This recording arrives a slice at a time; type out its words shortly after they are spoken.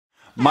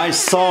My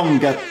song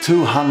got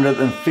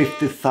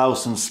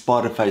 250,000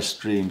 Spotify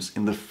streams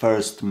in the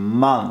first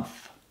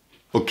month.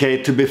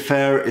 Okay, to be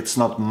fair, it's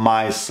not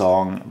my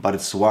song, but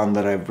it's one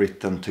that I've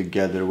written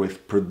together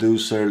with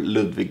producer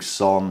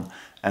Ludvigsson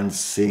and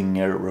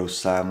singer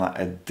Rosanna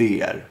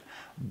Eder.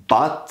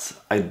 But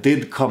I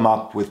did come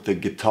up with the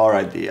guitar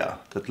idea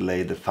that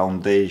laid the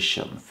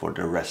foundation for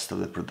the rest of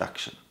the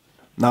production.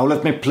 Now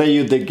let me play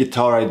you the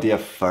guitar idea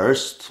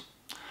first.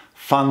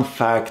 Fun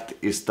fact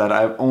is that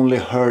I've only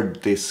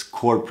heard this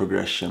chord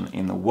progression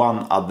in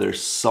one other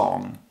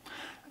song,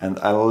 and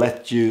I'll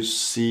let you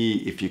see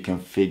if you can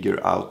figure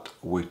out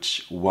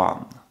which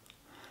one.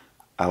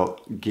 I'll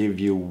give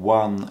you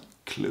one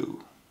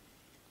clue.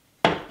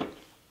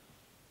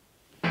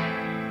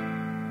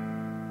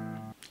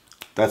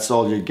 That's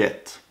all you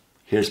get.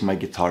 Here's my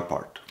guitar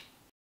part.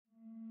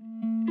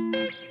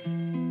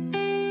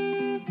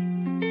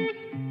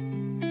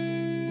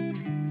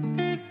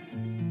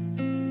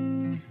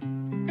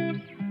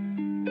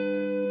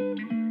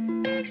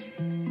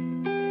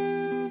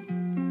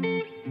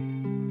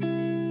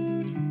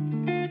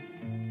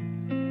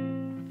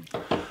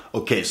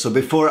 Okay, so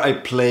before I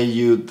play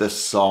you the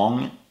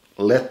song,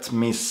 let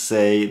me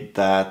say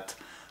that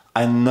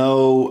I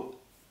know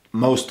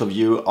most of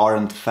you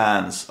aren't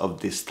fans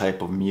of this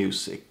type of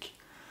music,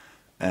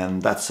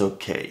 and that's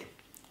okay.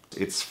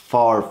 It's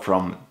far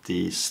from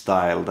the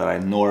style that I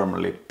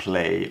normally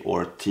play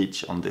or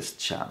teach on this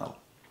channel.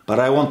 But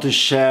I want to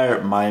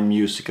share my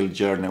musical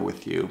journey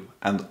with you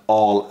and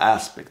all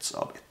aspects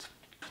of it.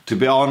 To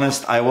be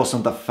honest, I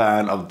wasn't a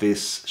fan of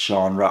this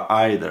genre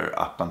either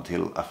up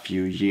until a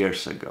few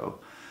years ago.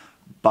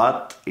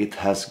 But it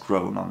has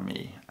grown on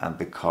me and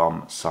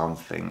become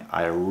something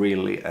I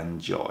really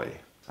enjoy.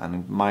 And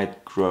it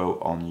might grow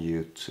on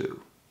you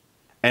too.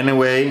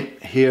 Anyway,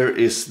 here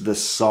is the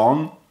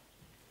song.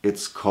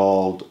 It's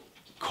called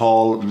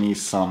Call Me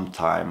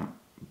Sometime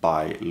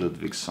by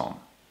Ludvigsson.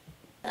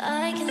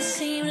 I can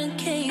seem to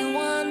get you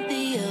on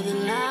the other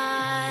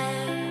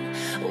line.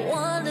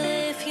 Wonder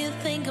if you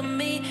think of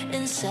me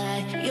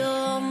inside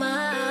your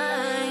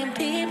mind.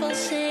 People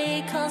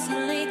say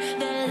constantly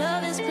that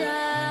love is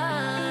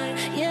blind.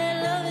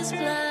 Yeah, love is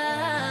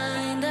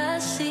blind, I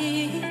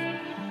see.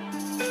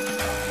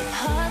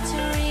 Hard to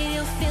read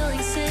your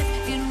feelings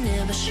if you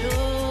never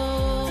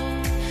show.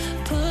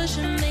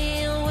 Pushing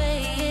me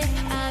away if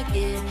I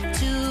get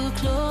too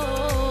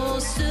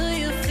close. Do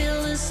you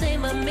feel the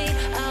same about me?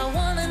 I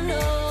wanna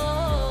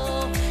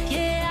know.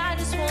 Yeah, I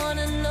just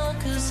wanna know,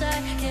 'cause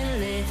I can't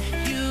let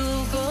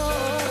you go.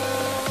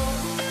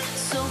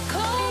 So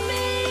call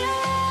me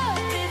up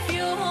if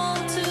you're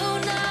home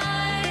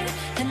tonight,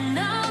 and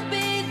I'll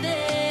be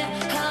there,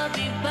 I'll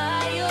be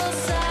by your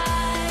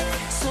side.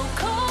 So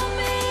call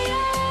me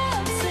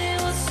up, say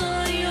what's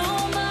on your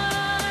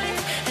mind,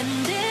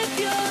 and if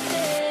you're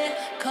there,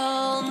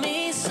 call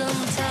me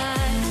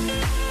sometime.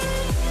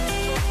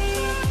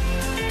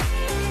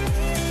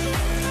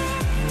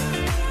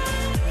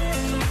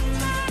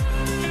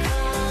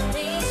 Call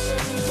me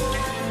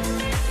sometime.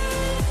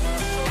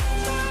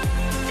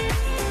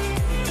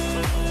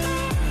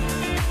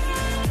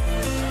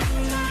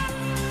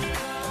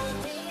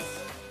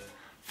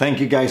 Thank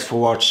you guys for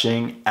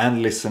watching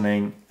and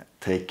listening.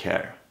 Take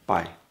care.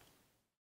 Bye.